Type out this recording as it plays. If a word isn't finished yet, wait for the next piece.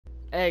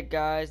Hey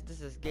guys, this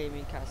is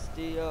Gaming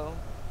Castillo,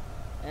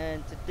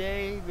 and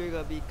today we're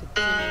gonna be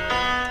continuing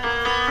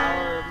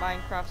our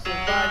Minecraft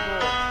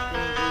survival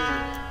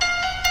thingy.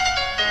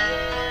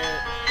 Yeah.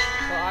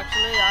 So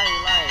actually, I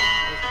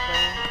was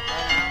playing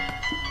right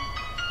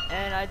now,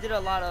 and I did a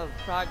lot of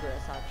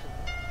progress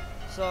actually.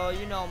 So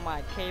you know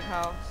my cave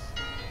house.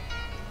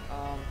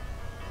 Um,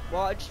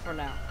 well, it's for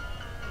now.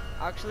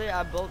 Actually,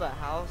 I built a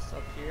house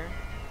up here.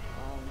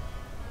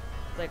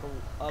 It's like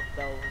up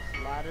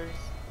those ladders.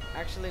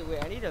 Actually,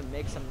 wait, I need to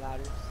make some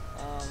ladders.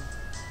 Um,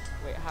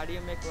 Wait, how do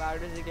you make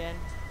ladders again?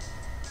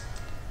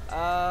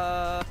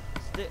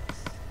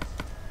 Sticks.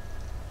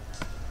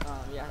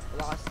 Yeah, a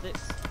lot of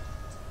sticks.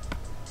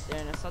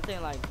 Then something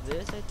like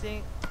this, I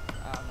think.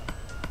 I don't know.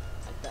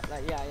 Like that.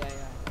 Like, yeah,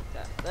 like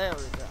that. There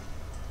we go.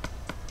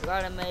 We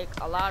gotta make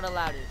a lot of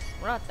ladders.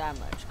 Well, not that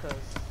much, cause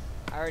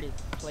I already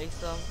placed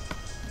some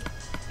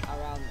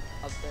around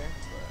up there,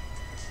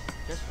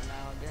 but just for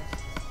now, I guess.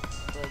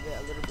 So I get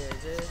a little bit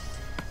of this,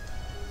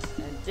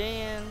 and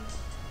then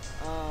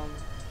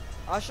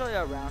I'll show you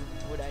around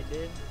what I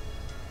did.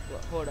 Well,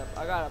 hold up,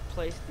 I gotta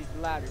place these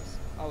ladders.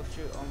 Oh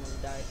shoot,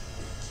 almost died.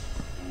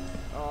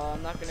 Oh,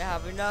 I'm not gonna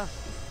have enough.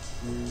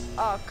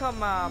 Oh,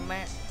 come on,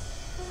 man.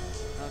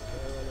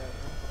 Okay, whatever.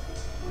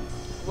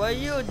 What are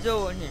you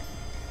doing here?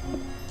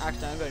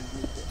 Actually, I'm gonna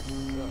need this.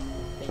 So,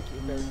 thank you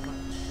very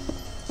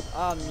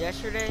much.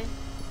 Yesterday,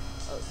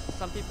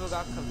 some people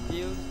got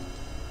confused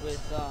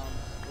with the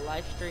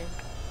live stream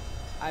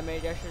I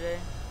made yesterday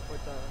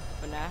with the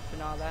FNAF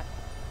and all that.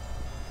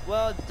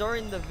 Well,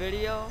 during the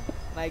video,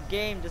 my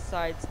game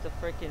decides to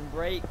freaking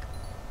break.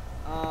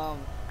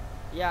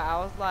 Yeah, I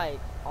was like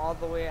all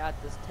the way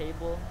at this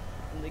table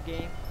in the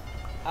game.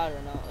 I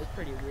don't know, it's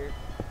pretty weird.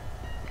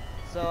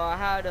 So I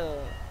had to,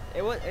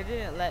 it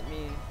didn't let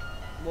me,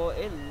 well,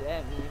 it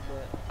let me,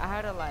 but I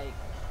had to like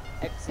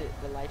exit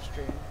the live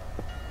stream.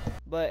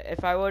 But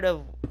if I would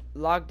have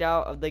logged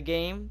out of the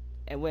game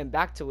and went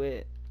back to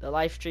it, the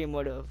live stream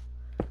would have,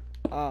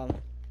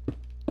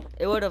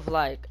 it would have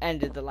like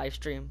ended the live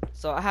stream.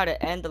 So I had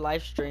to end the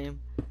live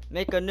stream,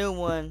 make a new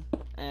one,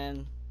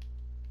 and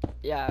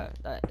yeah,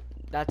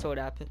 that's what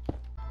happened.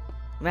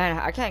 Man,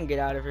 I can't get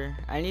out of here.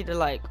 I need to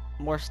like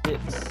more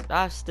sticks.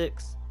 I have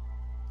sticks.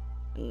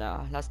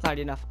 No, that's not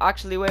enough.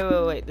 Actually,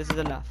 wait. This is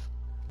enough.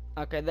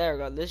 Okay, there we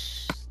go.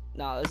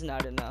 No, this is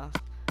not enough.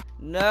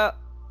 No.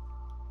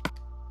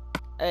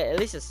 Hey, at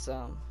least it's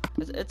some.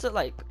 It's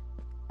like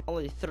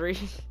only 3.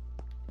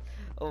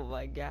 Oh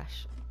my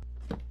gosh.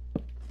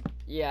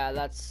 Yeah,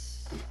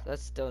 that's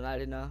still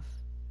not enough.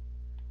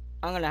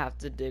 I'm gonna have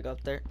to dig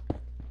up there.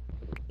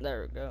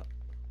 There we go.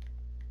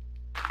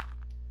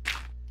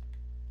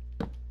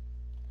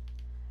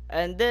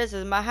 And this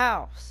is my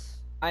house.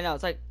 I know,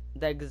 it's like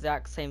the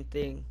exact same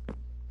thing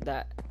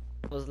that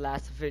was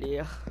last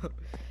video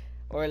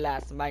or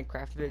last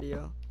Minecraft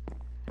video.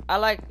 I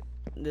like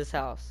this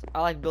house.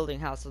 I like building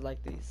houses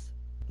like these.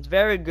 It's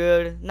very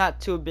good, not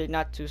too big,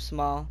 not too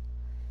small,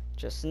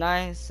 just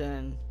nice.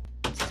 And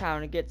it's time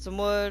to get some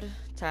wood.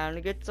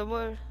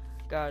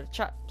 Gotta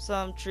chop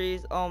some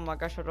trees. Oh my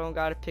gosh, I don't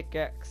got a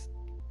pickaxe.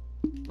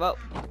 Well,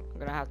 I'm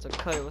gonna have to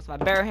cut it with my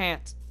bare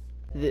hands.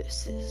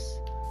 This is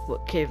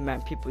what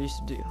caveman people used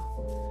to do.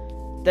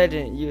 They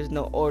didn't use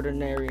no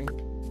ordinary.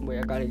 Wait,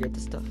 I gotta get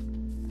this stuff.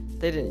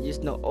 They didn't use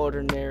no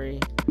ordinary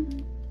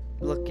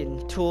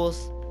looking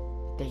tools.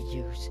 They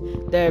used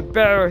their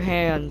bare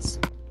hands.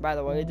 By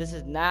the way, this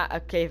is not a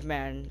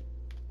caveman.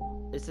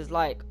 This is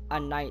like a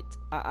knight.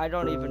 I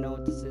don't even know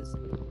what this is.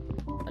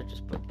 I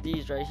just put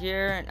these right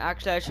here, and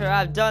actually I should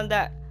have done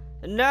that.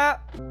 No.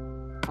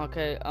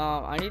 Okay,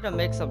 I need to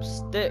make some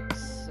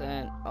sticks,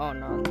 and oh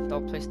no,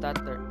 don't place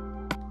that there.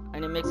 I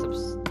need to make some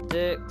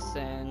sticks,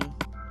 and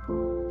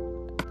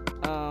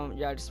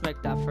yeah, just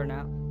make that for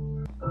now.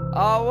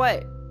 Oh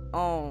wait,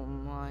 oh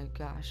my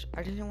gosh,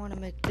 I didn't want to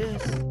make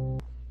this.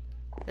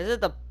 This is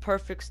the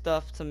perfect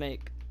stuff to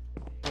make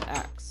an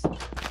axe.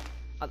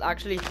 I was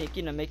actually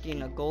thinking of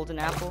making a golden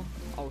apple.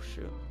 Oh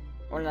shoot,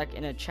 or like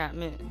an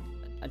enchanting.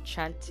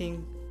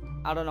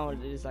 I don't know what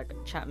it is, like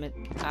enchantment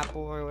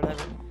apple or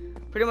whatever.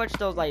 Pretty much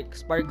those like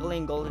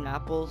sparkling golden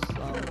apples.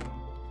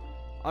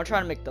 I'll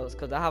try to make those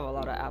because I have a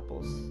lot of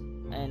apples,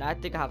 and I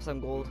think I have some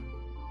gold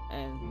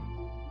and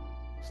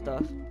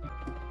stuff.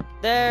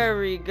 There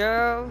we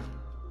go.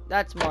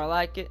 That's more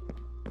like it.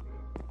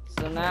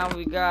 So now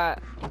we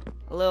got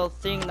a little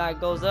thing that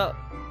goes up,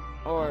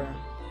 or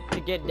to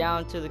get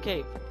down to the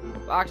cave.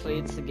 Well, actually,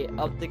 it's to get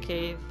up the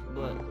cave,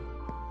 but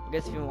I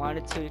guess if you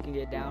wanted to, you can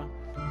get down.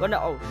 But no,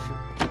 oh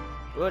shoot.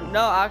 Well,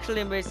 no, I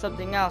actually made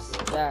something else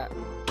that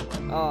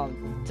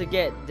to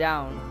get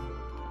down.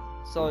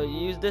 So you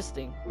use this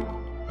thing.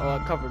 Oh, I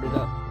covered it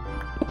up.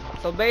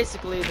 So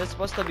basically, there's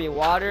supposed to be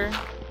water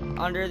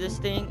under this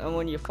thing, and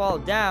when you fall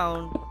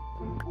down,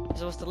 you're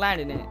supposed to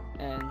land in it,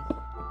 and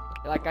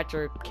like at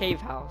your cave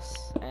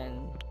house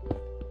and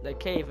the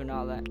cave and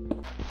all that.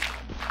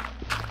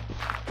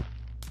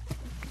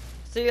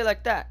 See,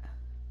 like that.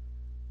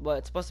 But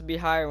it's supposed to be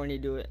higher when you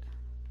do it.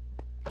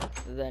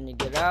 Then you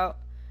get out,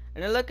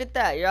 and then look at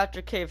that, you're at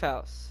your cave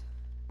house.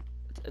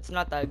 It's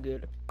not that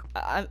good.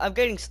 I'm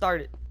getting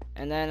started.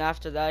 And then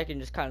after that, I can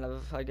just kind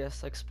of, I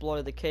guess,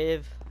 explore the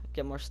cave,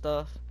 get more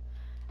stuff.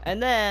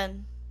 And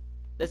then,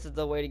 this is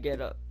the way to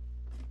get up.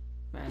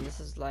 Man, this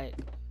is like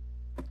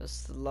the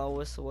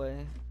slowest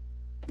way.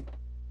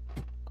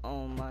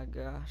 Oh my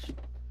gosh.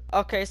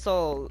 Okay,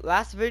 so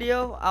last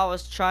video, I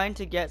was trying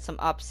to get some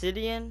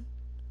obsidian,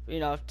 you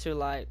know, to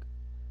like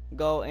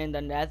go in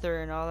the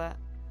nether and all that.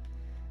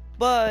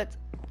 But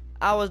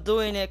I was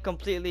doing it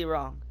completely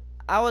wrong.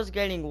 I was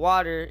getting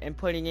water and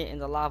putting it in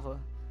the lava.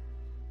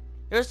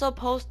 You're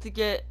supposed to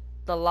get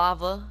the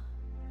lava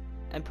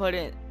and put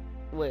it,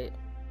 wait,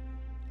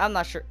 I'm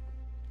not sure.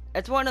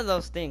 It's one of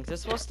those things. You're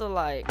supposed to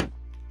like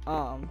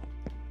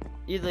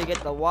either get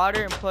the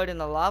water and put in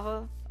the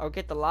lava, or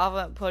get the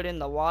lava and put in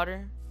the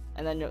water,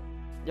 and then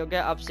you'll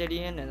get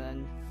obsidian, and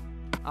then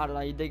I don't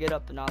know, you dig it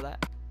up and all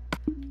that.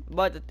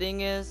 But the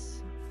thing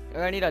is, you're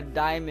gonna need a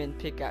diamond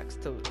pickaxe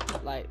to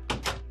like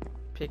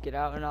pick it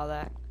out and all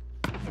that.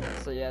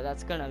 So yeah,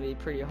 that's gonna be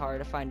pretty hard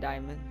to find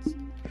diamonds.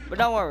 But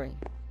don't worry,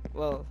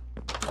 we'll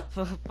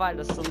find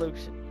a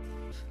solution.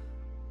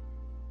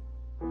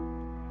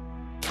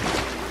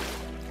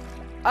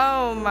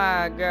 Oh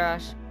my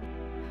gosh.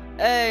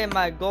 Hey,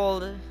 my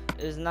gold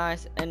is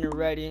nice and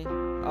ready.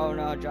 Oh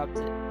no, I dropped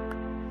it.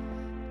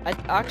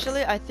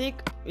 I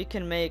think we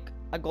can make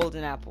a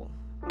golden apple.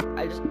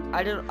 I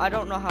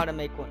don't know how to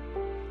make one.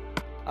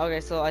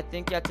 Okay, so I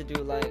think you have to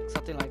do like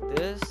something like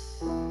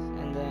this,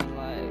 and then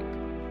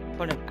like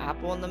put an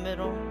apple in the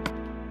middle.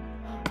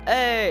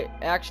 Hey,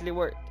 it actually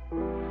worked.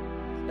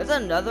 There's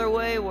another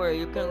way where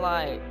you can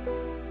like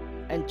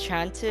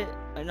enchant it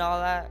and all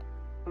that,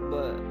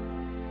 but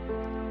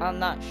I'm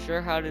not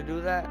sure how to do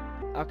that.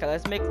 Okay,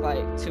 let's make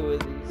like 2 of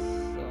these.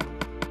 So.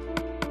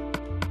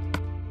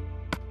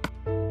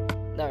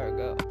 There we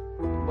go.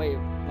 Way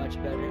much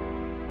better.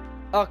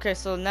 Okay,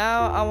 so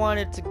now I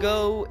wanted to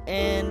go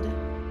and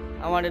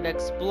I wanted to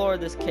explore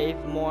this cave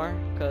more,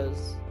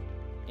 cause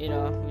you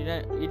know you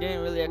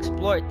didn't really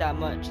explore it that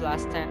much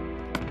last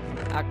time.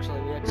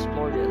 Actually, we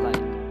explored it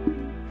like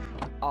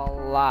a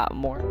lot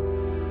more.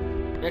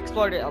 We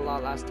explored it a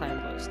lot last time,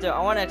 but still,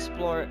 I want to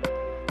explore it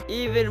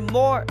even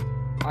more.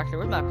 Actually,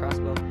 where's my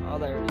crossbow? Oh,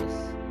 there it is.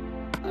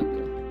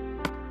 Okay.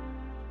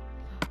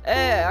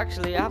 Hey,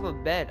 actually, I have a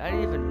bed. I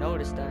didn't even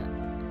notice that.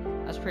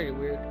 That's pretty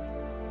weird.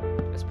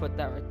 Let's put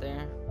that right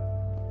there.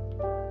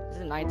 Is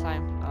it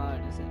nighttime? Oh,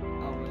 it isn't.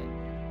 Oh, wait.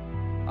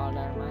 Oh,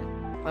 never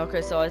mind.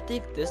 Okay, so I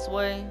think this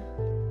way.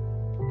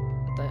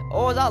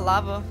 Oh, is that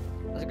lava?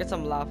 Let's get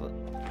some lava.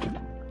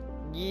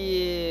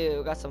 Yeah,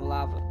 we got some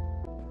lava.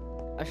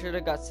 I should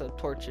have got some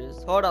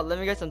torches. Hold on, let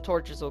me get some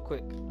torches real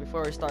quick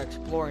before we start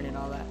exploring and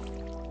all that.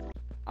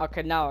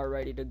 Okay, now we're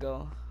ready to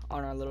go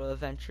on our little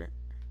adventure.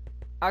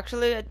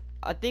 Actually,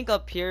 I think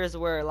up here is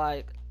where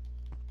like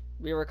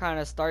we were kind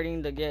of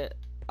starting to get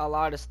a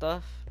lot of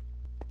stuff.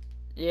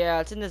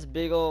 Yeah, it's in this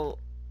big old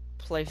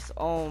place.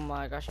 Oh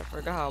my gosh, I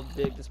forgot how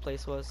big this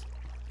place was.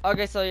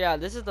 Okay, so yeah,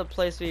 this is the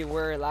place we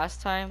were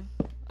last time.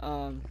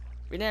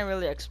 We didn't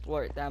really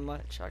explore it that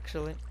much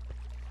actually.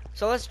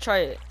 So let's try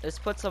it. Let's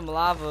put some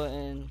lava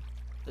in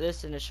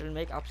this and it should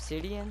make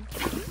obsidian.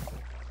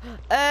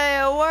 Hey,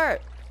 it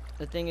worked!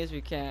 The thing is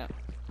we can't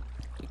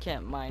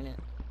mine it.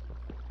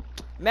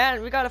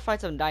 Man, we gotta find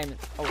some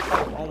diamonds.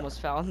 Oh, I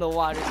almost fell in the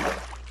water.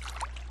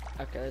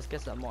 Okay, let's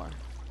get some more.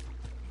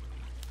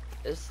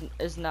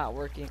 It's not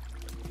working.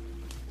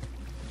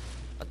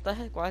 What the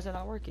heck? Why is it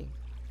not working?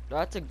 Do I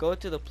have to go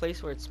to the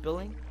place where it's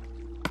spilling?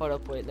 Hold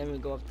up, wait, let me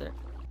go up there.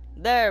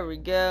 There we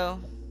go.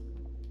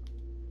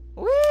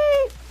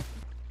 Whee!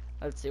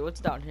 Let's see what's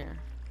down here.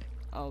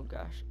 Oh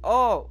gosh.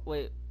 Oh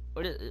wait,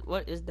 what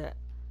is that?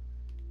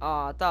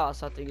 Oh, I thought it was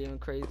something even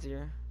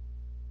crazier.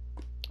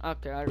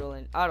 Okay, I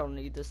don't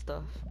need this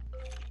stuff.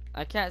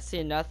 I can't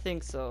see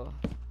nothing, so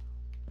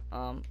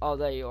oh,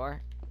 there you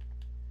are.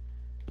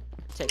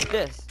 Take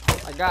this.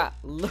 I got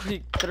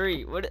looting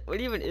 3. What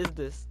even is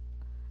this?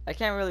 I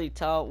can't really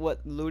tell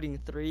what looting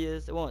 3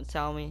 is. It won't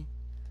tell me.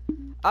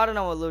 I don't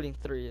know what looting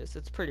 3 is.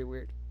 It's pretty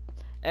weird.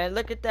 And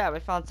look at that, I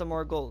found some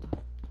more gold.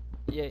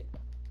 Yay.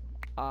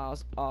 I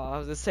was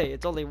gonna say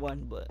it's only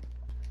 1, but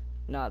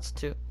no, it's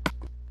 2.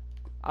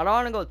 I don't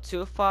want to go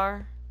too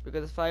far,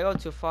 because if I go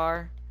too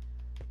far,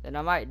 then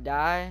I might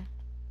die.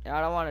 And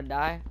I don't want to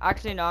die.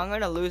 Actually, no, I'm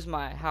gonna lose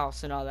my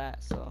house and all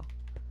that, so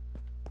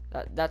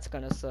that's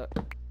gonna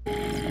suck.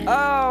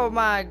 Oh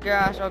my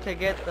gosh. Okay,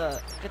 get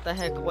the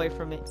heck away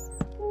from me.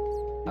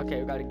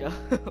 Okay, we gotta go.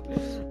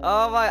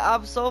 Oh my,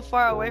 I'm so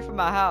far away from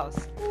my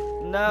house.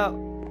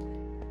 No.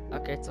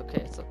 Okay, it's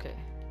okay, it's okay.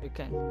 We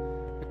can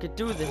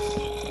do this.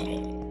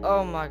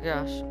 Oh my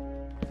gosh.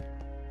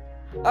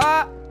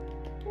 Ah!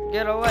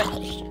 Get away.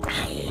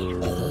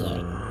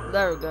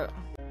 There we go.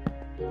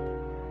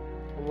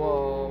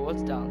 Whoa,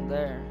 what's down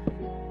there?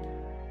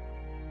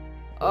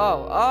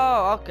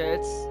 Oh, okay,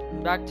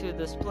 it's back to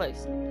this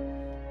place.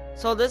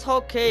 So this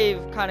whole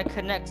cave kind of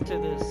connects to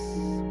this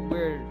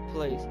weird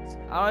place.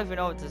 I don't even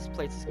know what this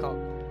place is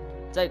called.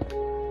 It's like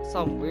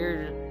some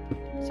weird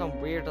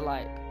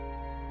like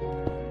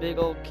big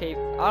old cave.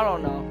 I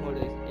don't know what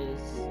it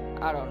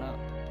I don't know.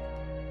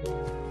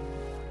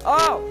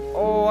 Oh!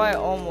 Oh, I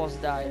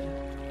almost died.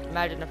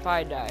 Imagine if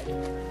I died.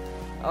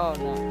 Oh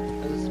no,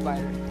 there's a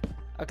spider.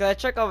 Okay,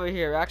 let's check over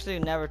here. I actually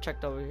never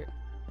checked over here.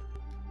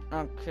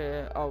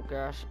 Okay, oh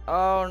gosh.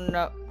 Oh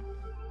no.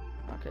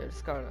 Okay,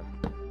 just gotta.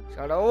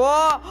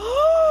 Whoa!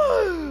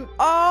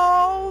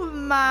 Oh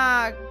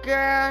my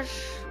gosh!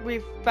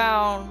 We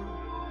found.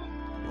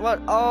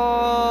 What?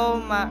 Oh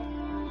my.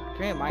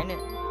 Can we mine it?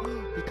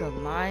 We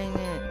can mine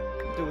it.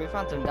 Dude, we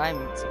found some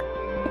diamonds.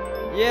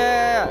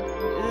 Yeah!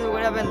 This is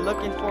what I've been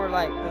looking for,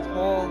 like, this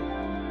whole.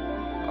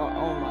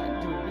 Oh my.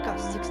 Dude, we got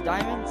 6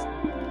 diamonds?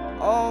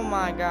 Oh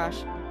my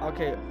gosh.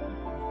 Okay.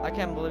 I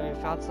can't believe we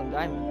found some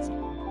diamonds.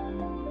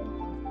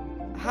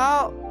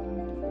 How?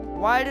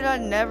 Why did I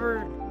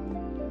never.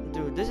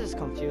 Dude, this is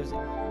confusing.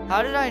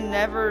 How did I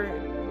never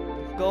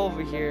go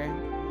over here?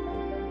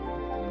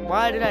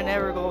 Why did I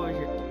never go over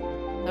here?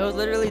 There was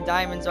literally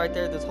diamonds right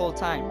there this whole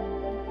time.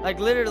 Like,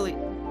 literally.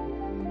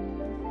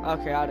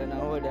 Okay, I don't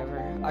know,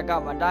 whatever. I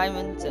got my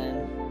diamonds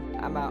and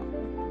I'm out.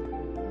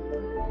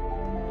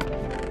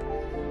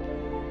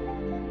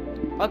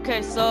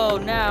 Okay, so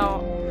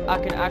now I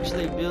can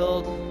actually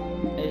build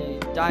a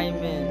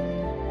diamond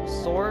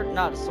sword.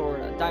 Not a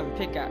sword, a diamond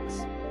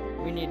pickaxe.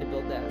 We need to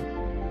build that.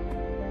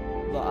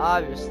 But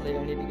obviously,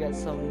 I need to get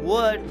some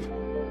wood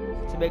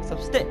to make some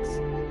sticks.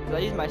 Because I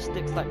use my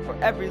sticks like for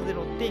every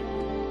little thing.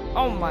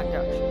 Oh my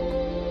gosh.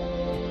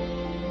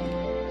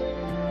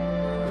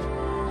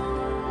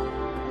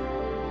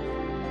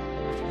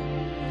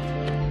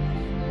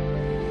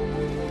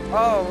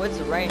 Oh, it's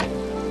raining.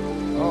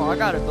 Oh, I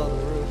gotta build a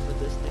roof for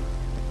this thing.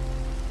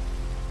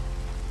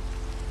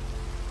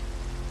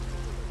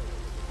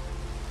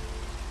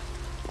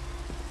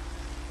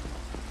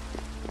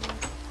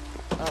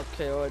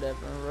 Okay,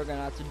 whatever. We're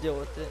gonna have to deal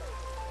with it.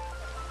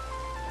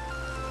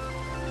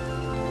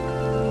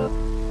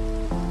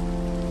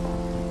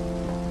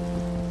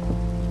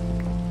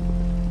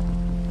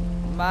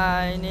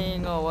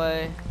 Mining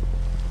away.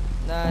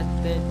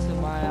 Nothing to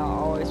mine. I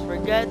always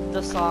forget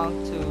the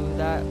song to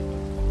that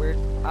weird.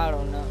 I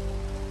don't know.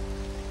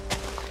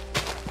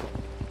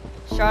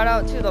 Shout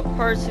out to the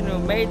person who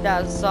made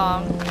that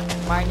song,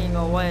 Mining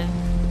Away.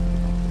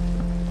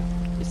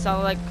 You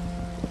sound like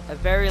a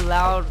very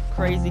loud,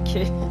 crazy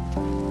kid.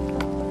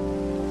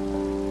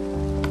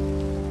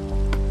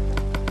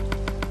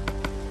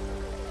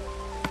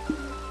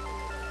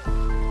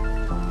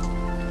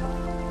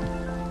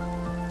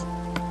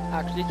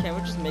 Actually, can't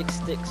we just make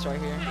sticks right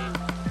here?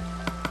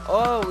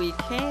 Oh, we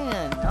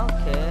can.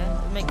 Okay,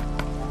 make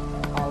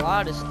a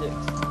lot of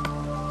sticks.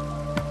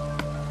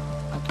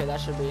 Okay, that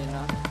should be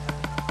enough.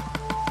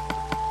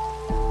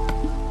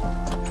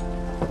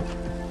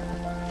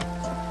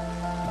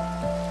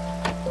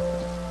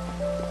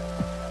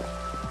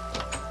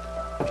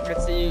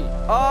 Let's see.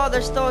 Oh,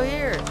 they're still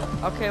here.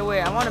 Okay,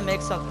 wait. I want to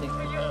make something.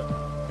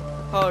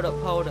 Hold up,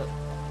 hold up.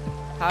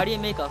 How do you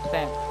make a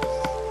fence?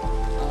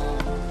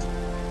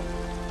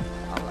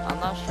 I'm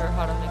not sure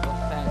how to make a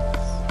fence.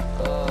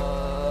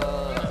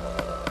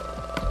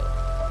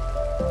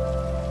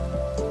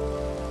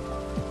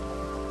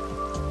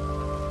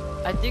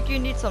 I think you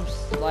need some,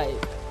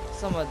 like,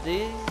 some of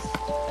these.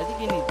 I think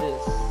you need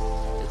this.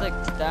 It's like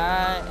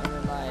that, and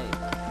then like,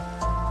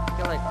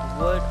 get like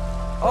wood.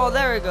 Oh,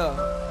 there we go.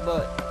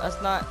 But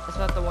that's not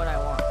the one I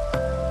want.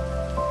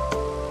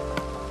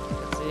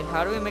 Let's see,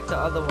 how do we make the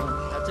other one?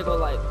 I have to go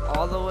like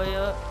all the way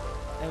up.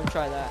 Let me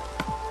try that.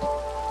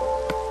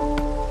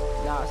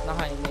 Nah, it's not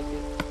how you make it.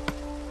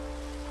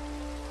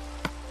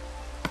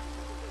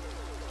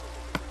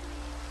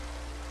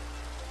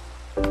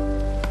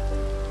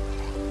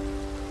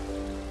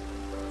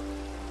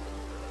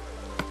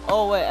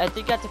 Oh wait, I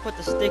think I have to put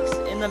the sticks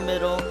in the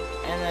middle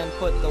and then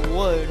put the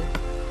wood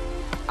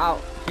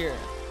out here.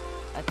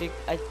 I think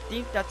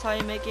that's how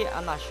you make it.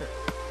 I'm not sure.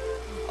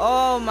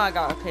 Oh my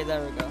god. Okay,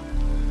 there we go.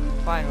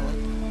 Finally.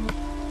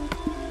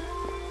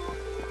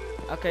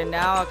 Okay,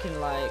 now I can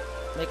like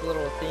make a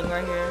little thing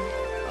right here.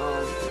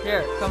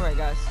 Here, come here,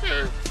 guys.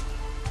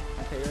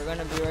 Okay, you're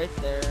gonna be right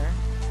there,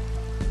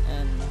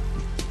 and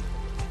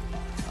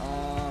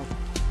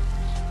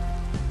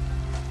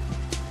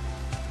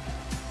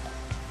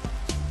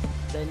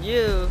then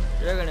you're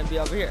gonna be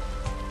over here.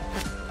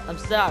 I'm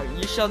sorry,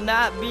 you shall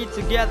not be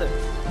together.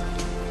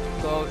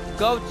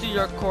 Go to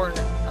your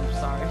corner. I'm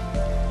sorry.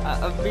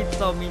 I've been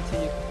so mean to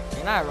you.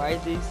 Can I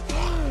ride these?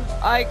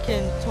 I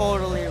can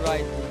totally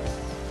ride these.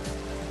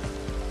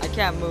 I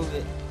can't move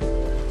it.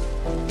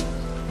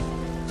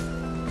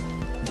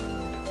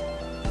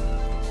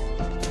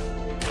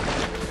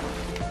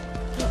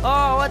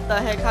 Oh, what the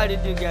heck? How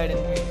did you get in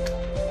here?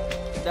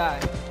 Die.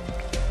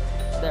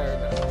 There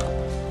we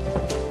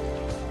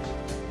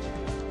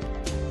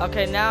go.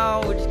 Okay,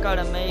 now we just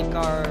gotta make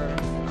our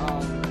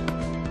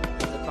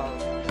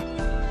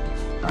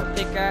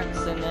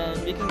pickaxe, and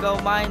then we can go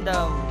mine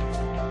the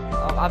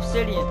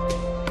obsidian.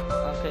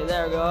 Okay,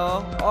 there we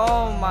go.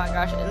 Oh my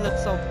gosh, it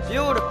looks so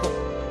beautiful.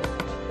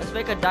 Let's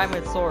make a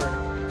diamond sword.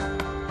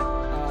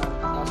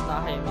 That's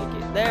not how you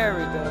make it. There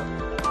we go.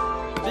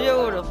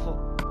 Beautiful.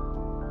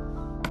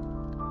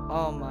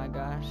 Oh my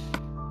gosh.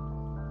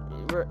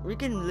 We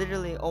can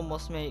literally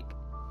almost make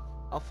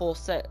a full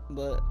set,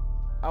 but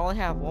I only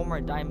have one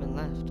more diamond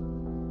left.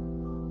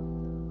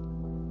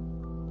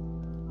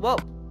 Well,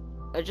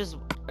 I guess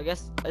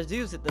let's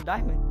use it, the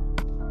diamond.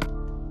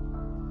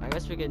 I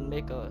guess we can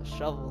make a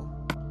shovel.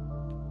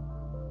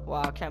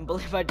 Wow, I can't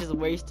believe I just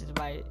wasted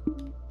my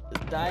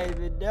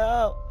diamond.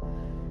 No.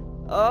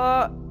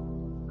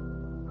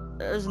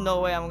 There's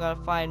no way I'm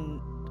gonna find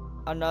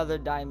another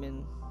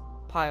diamond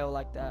pile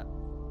like that.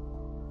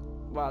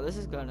 Wow, this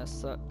is gonna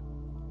suck.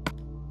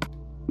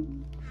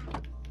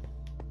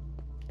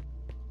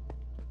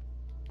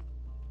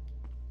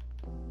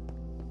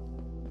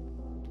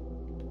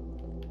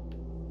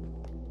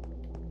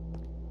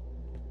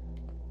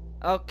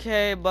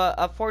 Okay, but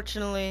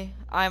unfortunately,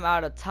 I'm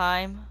out of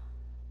time.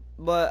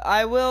 But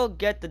I will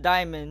get the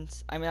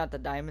diamonds. I mean, not the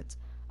diamonds.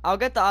 I'll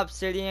get the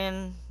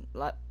obsidian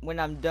when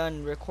I'm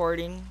done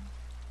recording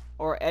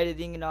or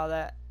editing and all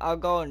that. I'll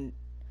go and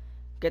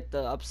get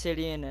the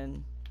obsidian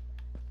and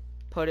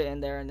put it in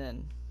there, and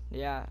then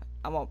yeah,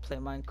 I won't play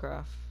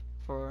Minecraft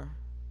for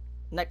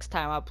next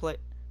time. I'll play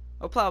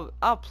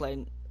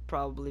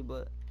probably,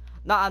 but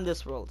not on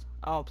this world.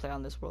 I won't play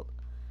on this world.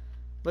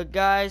 But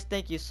guys,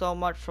 thank you so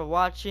much for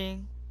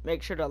watching.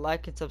 Make sure to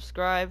like and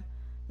subscribe.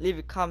 Leave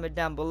a comment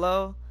down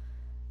below.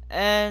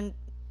 And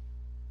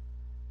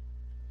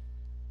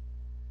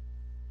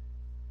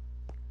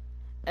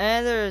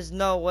there is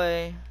no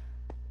way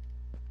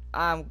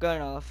I'm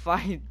gonna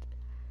find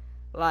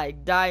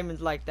like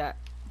diamonds like that.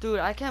 Dude,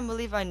 I can't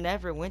believe I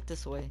never went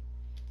this way.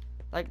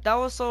 Like, that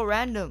was so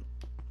random.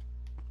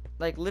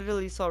 Like,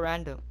 literally so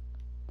random.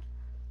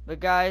 But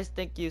guys,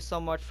 thank you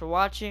so much for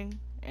watching,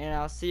 and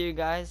I'll see you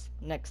guys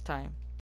next time.